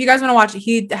 I mean, if you guys want to watch it,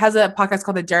 he has a podcast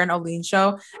called The Darren O'Lean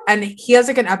Show, and he has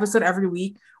like an episode every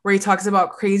week where he talks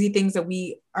about crazy things that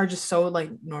we are just so like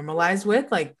normalized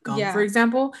with, like gum, for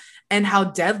example, and how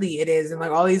deadly it is, and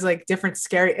like all these like different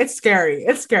It's scary.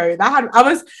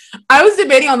 I was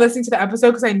debating on listening to the episode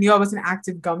because I knew I was an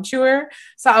active gum chewer.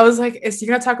 So I was like, is he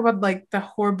gonna talk about like the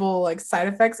horrible like side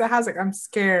effects it has? Like, I'm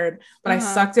scared, but I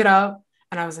sucked it up.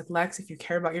 And I was like, Lex, if you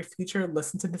care about your future,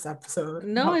 listen to this episode.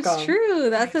 No, it's true.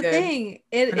 That's the thing.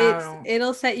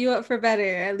 It'll set you up for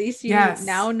better. At least you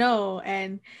now know.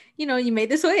 And, you know, you made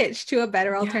the switch to a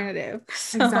better alternative.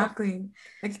 So, exactly.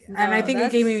 And I think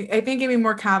it gave me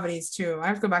more cavities too. I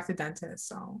have to go back to dentist.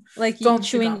 So like you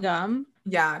chewing gum?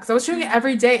 Yeah, because I was chewing it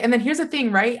every day. And then here's the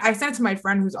thing, right? I sent it to my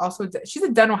friend who's also, she's a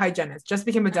dental hygienist, just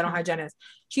became a dental hygienist.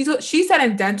 She said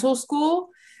in dental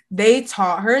school, they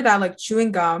taught her that like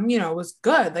chewing gum, you know, was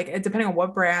good. Like depending on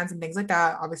what brands and things like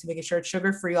that, obviously making sure it's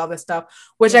sugar-free, all this stuff,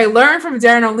 which I learned from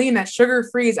Darren O'Lean that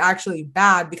sugar-free is actually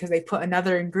bad because they put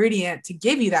another ingredient to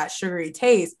give you that sugary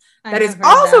taste that is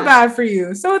also bad for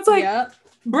you. So it's like,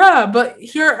 bruh, but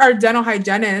here are dental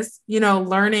hygienists, you know,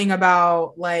 learning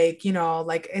about like, you know,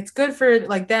 like it's good for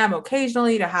like them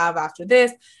occasionally to have after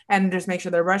this and just make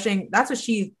sure they're brushing. That's what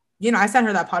she, you know, I sent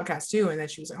her that podcast too. And then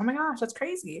she was like, oh my gosh, that's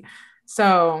crazy.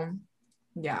 So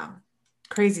yeah,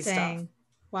 crazy stuff.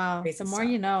 Wow. Crazy the more stuff.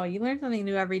 You know, you learn something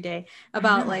new every day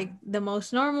about like the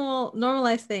most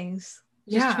normalized things.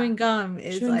 Just chewing gum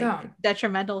is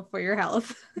detrimental for your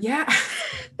health. Yeah.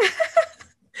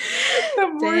 The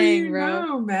more more Dang, you bro.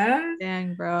 know, man.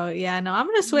 Dang, bro. Yeah, no, I'm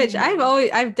gonna switch.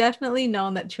 I've definitely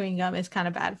known that chewing gum is kind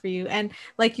of bad for you. And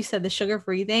like you said, the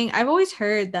sugar-free thing, I've always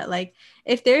heard that like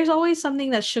if there's always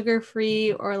something that's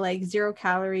sugar-free or like 0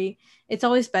 calorie, it's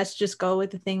always best to just go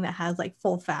with the thing that has like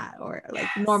full fat or like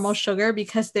normal sugar,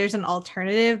 because there's an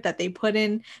alternative that they put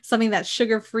in, something that's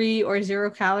sugar-free or 0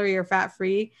 calorie or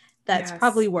fat-free, that's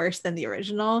probably worse than the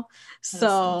original.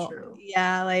 So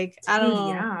yeah, like I don't know.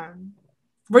 Yeah.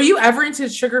 Were you ever into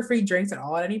sugar-free drinks at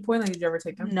all at any point? Like, did you ever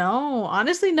take them? No,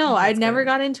 honestly, no. I never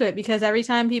got into it because every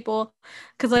time people,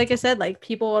 because like I said, like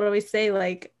people would always say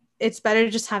like it's better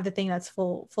to just have the thing that's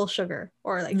full sugar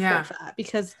or like full fat,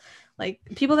 because like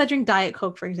people that drink Diet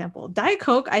Coke, for example, Diet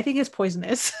Coke I think is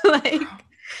poisonous. Like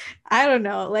I don't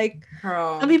know, like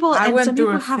some people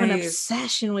have an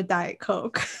obsession with Diet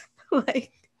Coke.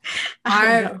 Like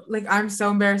I'm so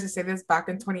embarrassed to say this. Back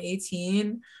in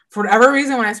 2018, for whatever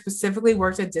reason, when I specifically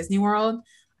worked at Disney World,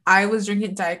 I was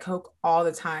drinking Diet Coke all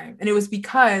the time. And it was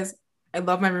because I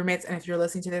love my roommates. And if you're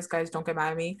listening to this, guys, don't get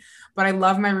mad at me. But I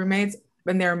love my roommates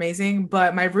and they're amazing.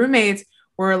 But my roommates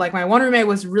were like, my one roommate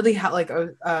was really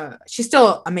she's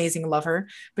still amazing, love her,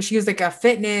 but she was like a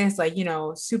fitness, like, you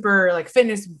know, super like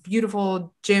fitness,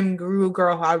 beautiful gym guru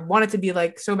girl who I wanted to be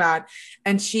like so bad.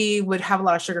 And she would have a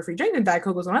lot of sugar-free drinks, and Diet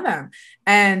Coke was one of them.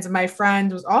 And my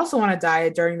friend was also on a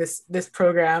diet during this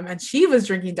program, and she was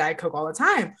drinking Diet Coke all the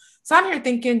time. So I'm here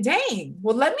thinking, dang,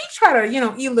 well, let me try to, you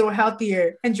know, eat a little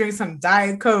healthier and drink some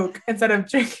Diet Coke instead of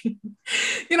drinking,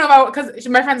 you know, because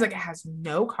my friend's like, it has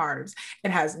no carbs.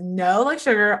 It has no like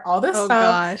sugar, all this stuff.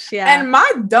 Gosh, yeah. And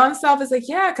my dumb self is like,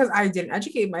 yeah, because I didn't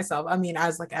educate myself. I mean,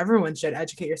 as like everyone should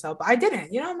educate yourself, but I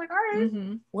didn't, you know, I'm like, all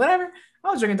right, whatever.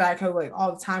 I was drinking Diet Coke like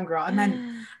all the time, girl. And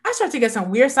then I started to get some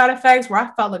weird side effects where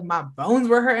I felt like my bones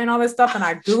were hurting, all this stuff. And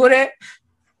I Googled it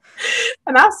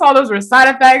and I saw those were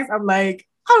side effects. I'm like,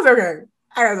 I was okay.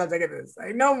 I gotta stop taking this.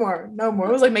 Like, no more.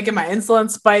 It was like making my insulin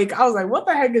spike. I was like, what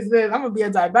the heck is this? I'm gonna be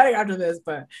a diabetic after this,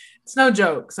 but it's no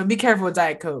joke. So be careful with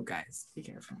Diet Coke, guys. Be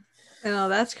careful. No,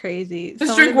 that's crazy.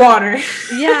 Just drink water.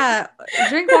 Yeah,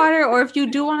 drink water, or if you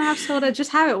do want to have soda,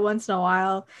 just have it once in a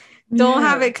while. Don't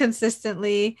have it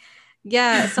consistently.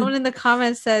 Yeah, someone in the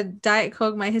comments said Diet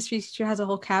Coke. My history teacher has a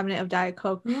whole cabinet of Diet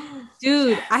Coke.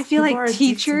 Dude, I feel like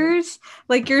teachers,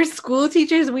 like your school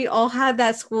teachers, we all had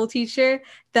that school teacher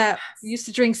that used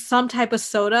to drink some type of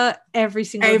soda every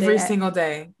single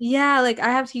day. Yeah, like I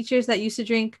have teachers that used to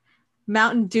drink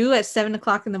Mountain Dew at 7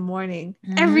 o'clock in the morning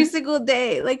every single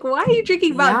day. Like, why are you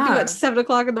drinking Mountain Dew at 7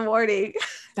 o'clock in the morning?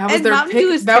 That was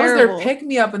their pick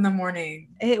me up in the morning.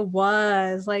 It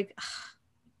was like.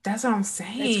 That's what I'm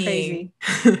saying.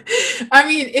 It's crazy. I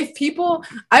mean,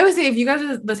 I would say if you guys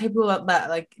are the type of people that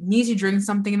like need to drink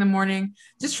something in the morning,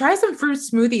 just try some fruit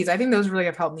smoothies. I think those really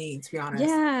have helped me, to be honest.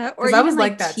 Yeah, or I was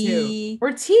like that tea. Too.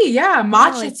 Or tea, yeah,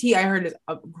 matcha tea. I heard is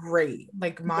great.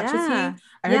 Like matcha tea.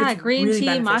 I heard it's green really tea,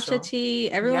 beneficial. Matcha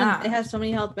tea. Everyone, it has so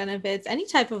many health benefits. Any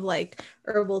type of like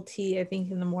herbal tea, I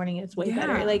think in the morning is way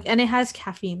better. Like, and it has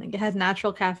caffeine. Like, it has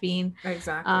natural caffeine.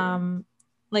 Exactly.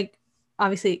 Like.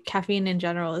 Obviously, caffeine in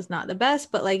general is not the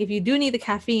best, but like if you do need the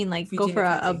caffeine, like go for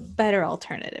a better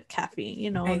alternative caffeine, you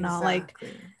know, not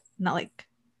like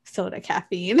soda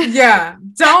caffeine. Yeah,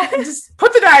 don't just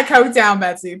put the Diet Coke down,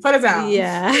 Betsy. Put it down.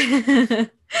 Yeah.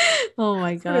 Oh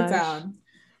my god. Put it down.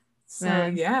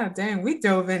 So yeah, dang, we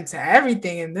dove into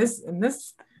everything in this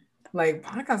like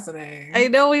podcast today. I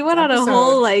know we went on a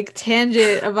whole like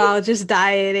tangent about just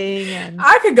dieting, and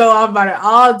I could go on about it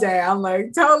all day. I'm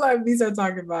like, don't let me start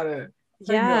talking about it.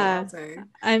 Yeah,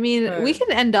 I mean, we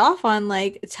can end off on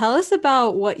like, tell us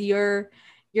about what your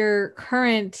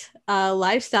current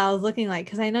lifestyle is looking like,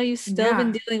 because I know you've still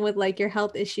been dealing with like your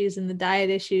health issues and the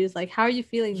diet issues. Like, how are you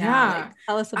feeling now? Like,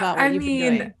 tell us about what you've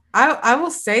been doing. I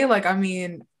will say, like, I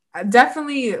mean,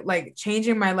 definitely like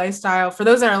changing my lifestyle. For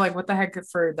those that are like, what the heck,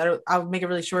 for that, I'll make it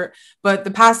really short.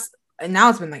 But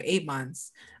now it's been like 8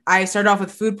 months. I started off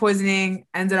with food poisoning,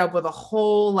 ended up with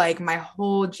my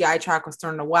whole GI tract was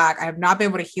thrown into whack. I have not been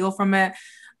able to heal from it.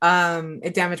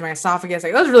 It damaged my esophagus.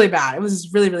 Like, it was really bad. It was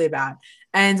just really, really bad.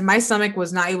 And my stomach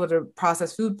was not able to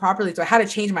process food properly. So I had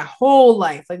to change my whole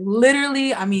life. Like,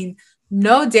 literally, I mean,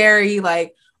 no dairy,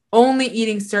 like only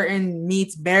eating certain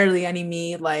meats, barely any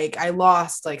meat. Like, I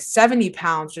lost like 70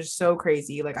 pounds, just so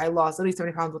crazy. Like, I lost at least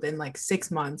 70 pounds within like 6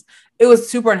 months. It was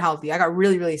super unhealthy. I got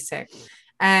really, really sick.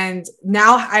 And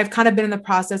now I've kind of been in the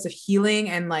process of healing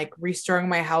and like restoring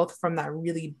my health from that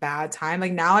really bad time.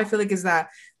 Like, now I feel like is that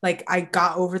like I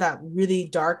got over that really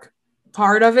dark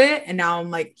part of it, and now I'm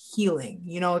like healing,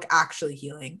 you know, like actually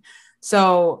healing.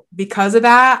 So because of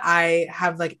that, I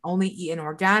have like only eaten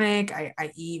organic.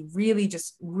 I eat really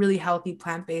just really healthy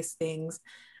plant-based things.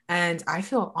 And I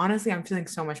feel honestly, I'm feeling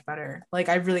so much better. Like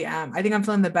I really am. I think I'm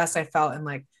feeling the best I felt in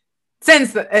like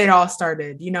since it all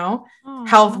started, health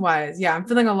Aw. wise. Yeah, I'm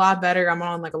feeling a lot better. I'm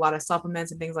on like a lot of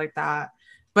supplements and things like that.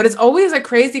 But it's always like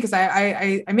crazy because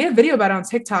I made a video about it on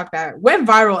TikTok that went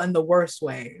viral in the worst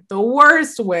way,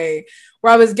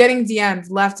 where I was getting DMs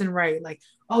left and right, like,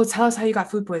 oh, tell us how you got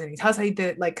food poisoning. Tell us how you did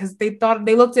it. Like, because they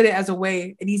looked at it as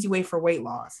an easy way for weight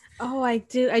loss. Oh, I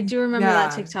do remember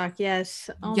that Yeah. TikTok. Yes.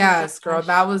 Oh my Yes, girl, gosh.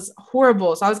 that was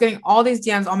horrible. So I was getting all these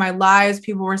DMs on my lives.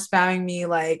 People were spamming me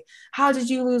like, "How did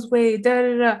you lose weight?" Da,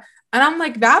 da, da. And I'm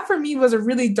like, that for me was a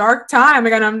really dark time.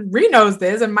 Like, and Ree knows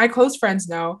this, and my close friends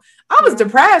know. I was Yeah.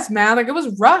 depressed, man. Like, it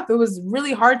was rough. It was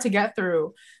really hard to get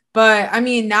through. But I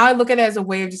mean, now I look at it as a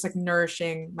way of just like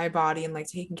nourishing my body and like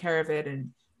taking care of it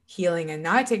and healing. And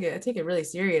now I take it really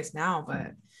serious now.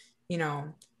 But you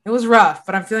know, it was rough,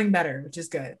 but I'm feeling better, which is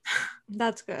good.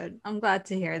 That's good. I'm glad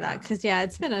to hear that Yeah. because, yeah,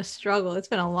 it's been a struggle. It's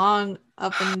been a long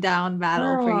up and down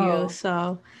battle for you. Girl,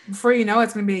 So before you know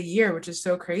it's gonna be a year, which is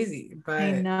so crazy. I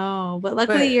But know, but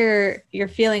luckily but you're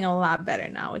feeling a lot better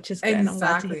now, which is good. I'm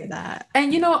glad to hear exactly. that.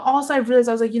 And also I realized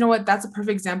I was like, you know what, that's a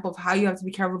perfect example of how you have to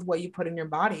be careful with what you put in your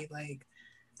body. Like,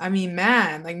 I mean,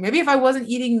 man, like maybe if I wasn't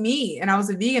eating meat and I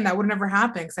was a vegan, that would never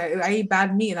happen because I eat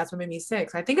bad meat and that's what made me sick.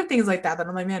 So I think of things like that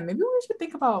I'm like, man, maybe we should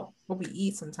think about what we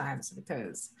eat sometimes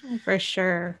because For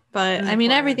sure. But it's I mean,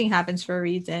 important. everything happens for a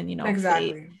reason, fate.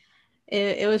 Exactly.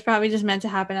 It was probably just meant to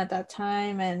happen at that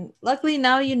time. And luckily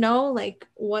now you know like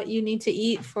what you need to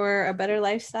eat for a better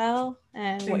lifestyle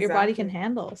and what your body can Exactly.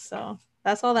 handle. So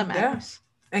that's all that Yeah, matters.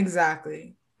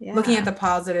 exactly. Looking at Yeah. the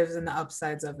positives and the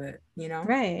upsides of it.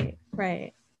 Right.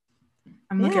 Right.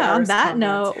 I'm looking at Yeah. On Art's that comments.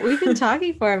 note, we've been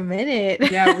talking for a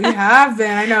minute. Yeah, we have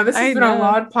been. I know this has I been a know.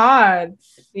 long pod,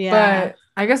 Yeah. but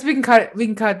I guess we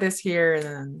can cut this here and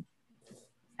then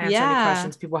answer any Yeah.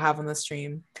 questions people have on the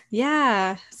stream.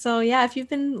 Yeah. So yeah, if you've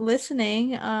been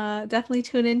listening, definitely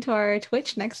tune into our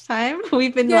Twitch next time.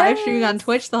 We've been live streaming on Yes.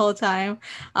 Twitch the whole time,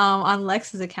 on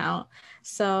Lex's account.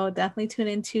 So definitely tune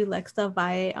into Lex Del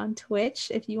Valle on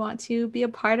Twitch if you want to be a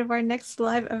part of our next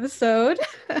live episode.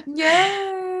 But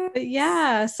Yes.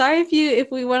 yeah, sorry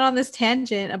if we went on this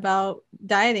tangent about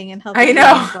dieting and healthy I eating,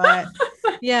 know. but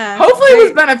yeah, Hopefully it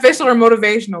was great. beneficial or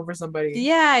motivational for somebody.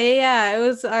 Yeah. It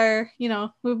was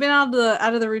we've been out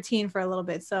of the routine for a little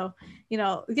bit. So,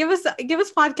 give us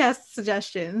podcast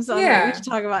suggestions on what we Yeah, should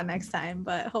talk about next time.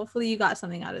 But hopefully you got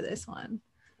something out of this one.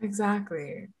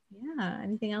 exactly. Yeah.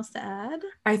 Anything else to add?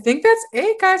 I think that's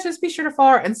it, guys. Just be sure to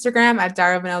follow our Instagram at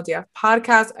Diary of an LDF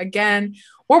Podcast. Again,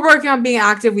 we're working on being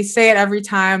active. We say it every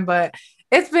time, but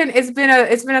it's been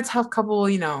a tough couple,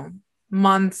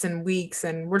 months and weeks,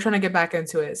 and we're trying to get back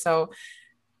into it. So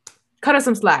cut us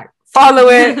some slack. Follow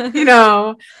it.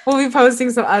 We'll be posting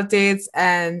some updates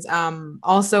and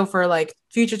also for like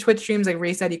future Twitch streams, like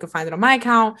Ray said, you can find it on my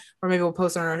account, or maybe we'll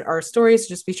post on our stories.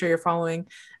 So just be sure you're following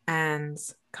and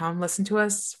come listen to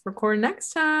us record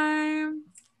next time.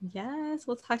 Yes.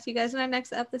 We'll talk to you guys in our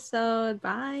next episode.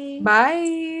 Bye.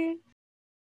 Bye.